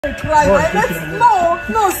Cry.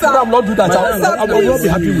 No, sir. I'm not do that. No, I will not be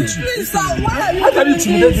happy with you. Please, sir. Why are you How can you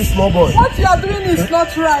intimidate this small boy? What you are doing is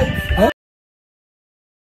not right. Huh?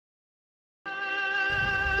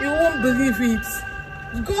 You won't believe it.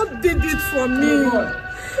 God did it for me.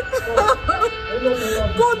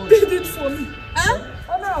 God did it for me. Huh?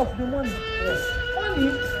 Honor of the money. Yes. Money?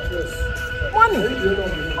 Yes. Money?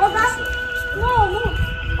 Oga? No.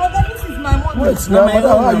 Oga, this is my money. Wait, now,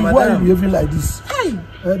 madam, why are you behaving like this? Hey!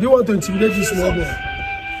 Do you want to intimidate this small boy?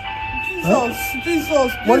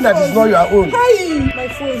 Jesus. One that is not your own. Hey! My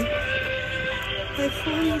phone. My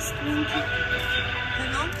phone is ringing.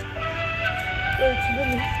 Hello? Wait,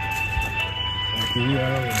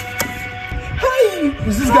 hey!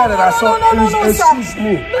 Is this guy that I saw? No, excuse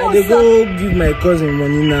me. No, I dey go give my cousin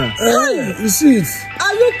money now. Hey, you see it?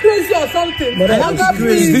 Are you crazy or something? Madam,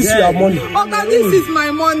 please. Is this your money? Oga, this is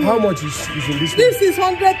my money. How much is in this? This is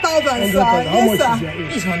 100,000, sir. How Yes, much sir. is your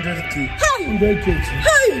own? It's 100K. Hey! 100K.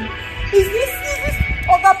 Hey! Is this?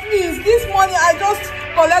 Oga, please. This money, I just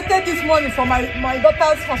collected this money for my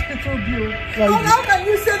daughter's hospital bill. How can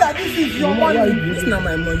you say that this is your money? It's not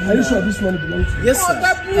my money. Are you sure this money belongs to you? Yes, sir.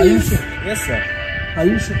 Oga, Are you please. sure? Yes, sir. Are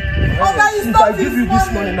you sure? Oga, it's If not I give you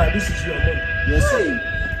this money now, this is your money. Yes, Hey! sir.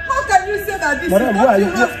 How can you say that this Madam, is? why are you?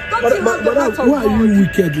 Madam, Why are you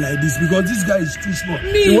wicked like this? Because this guy is too small.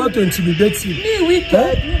 Me? You want to intimidate him? Me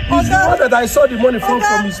wicked? He's the one that I saw the money from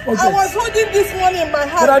his pocket. I was holding this money in my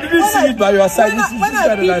hand. But I didn't see it by your side. When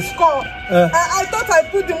I picked call, I thought I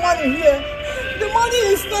put the money here. The money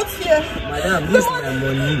is not here. Madam, this is my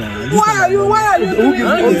money now. Why are you Who doing give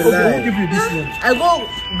this? you this money? I go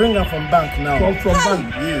bring her from bank now. From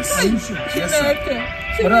bank? Yes. Are you sure? Yes, sir.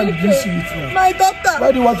 Madam, did you see it now? My daughter.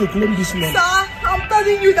 Why do you want to claim this money? Sir, I'm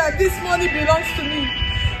telling you that this money belongs to me.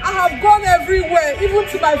 I have gone everywhere, even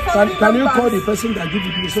to my family Can you members. call the person that gave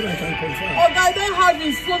it to me so that I can confirm? Oga, I don't have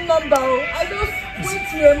his phone number. I just went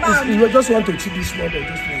to a man. You just want to cheat this money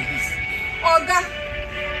just like this. Oga,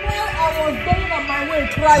 while I was going on my way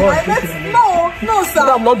crying, no, sir.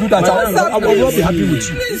 I'm not do that. I will not be happy with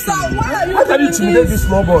you. Please, sir, why are you How can you intimidate this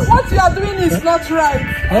small boy? What you are doing is not right.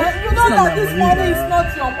 You know that this money is not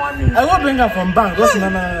your money. I go bring her from bank. What's no.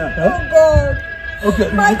 Oh God. Okay.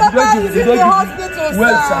 My daughter is in the hospital,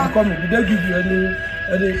 Well, sir. I'm coming. Did they give you anything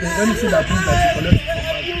that proves that you collected from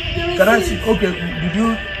bank? Can I see? Okay.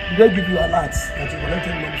 Did they give you alerts that you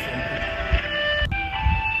collected money from bank?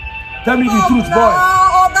 Tell me the truth, boy.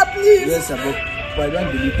 Oga, please. Yes, sir, but I don't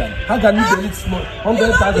delete them. How can you delete small?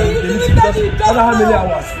 100,000 you delete it just under how many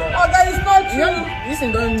hours now? Oga, it's not true. This is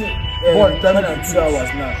done. Boy, tell me more than 2 hours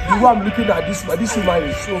now. The way I'm looking at this woman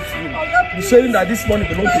is so free. You're saying that this money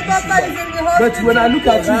belongs to this woman. But when I look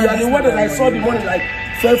at you, you are the one that I saw the money like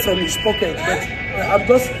fell from his pocket. But I'm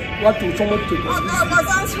just want to someone to go. Oga, I was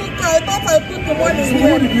answering. I thought I put the money So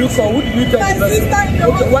here. who did you call? Who did you tell? My sister in the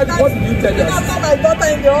hospital. What did you tell her? After my daughter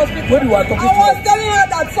in the hospital. When you were talking to I was her? telling her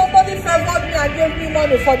that somebody favored me and gave me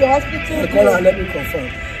money for the hospital. I call her and let me confirm.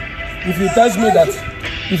 If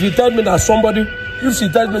you tell me that somebody, if she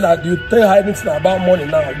tells me that you tell her anything about money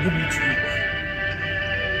now, I'll give it to you.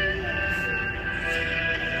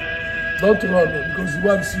 Don't run, because the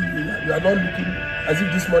way I'm seeing you are not looking as if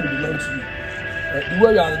this money belongs to you. The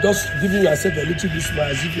way you are just giving yourself a little bit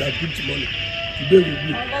smile as if you are good money. Today will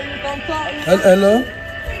be. Hello?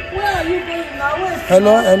 Where are you going now? Wait.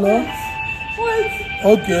 Hello? Wait.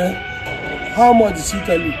 Okay. How much did she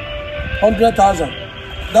tell you? 100,000.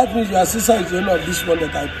 That means your sister is the owner of this one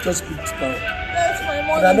that I just picked down. That's my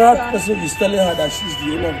money. And another person is telling her that she's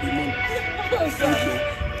the owner of the money. No, sir.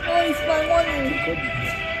 No, it's my money.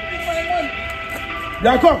 It's my money.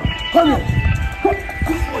 Yeah, come here.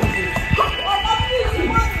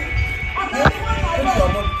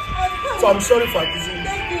 So I'm sorry for abusing you.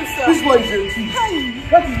 Thank you, sir. This one is a thief. Hey.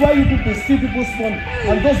 That is why you people steal people's money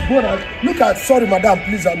and just go and look at. Sorry, madam,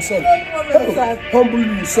 please, I'm sorry. No problem, sir.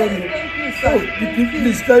 Humbly, sorry. Thank you, sir.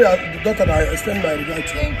 Please tell your daughter that I extend my regard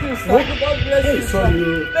to you. Thank you, sir. God bless you, Sorry.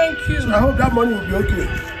 sir. Thank you. So I hope that money will be okay.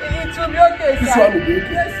 It will be okay, sir. This one will be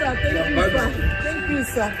okay. Yes, sir. Thank you, sir. Thank you,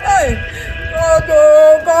 sir. Hey,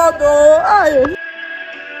 God, oh, hey.